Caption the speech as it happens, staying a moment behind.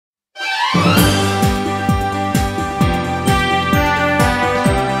Meet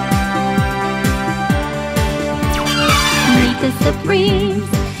the Supremes,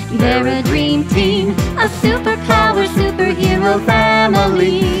 they're a dream team, a superpower superhero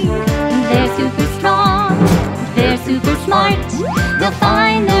family. They're super strong, they're super smart, they'll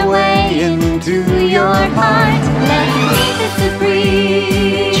find their way into your heart. Let's meet the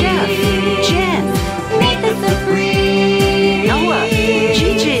Supremes. Jeff, Jen, Meet the Supremes. Noah,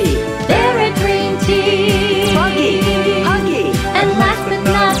 Gigi, They're a dream team. Buggy, Huggy, And last but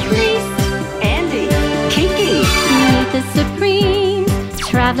not least, Andy, Kiki. meet the Supremes,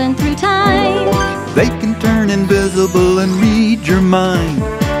 traveling through time. They can turn invisible and read your mind.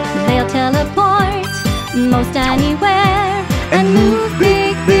 They'll teleport most anywhere And move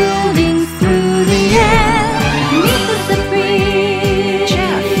big buildings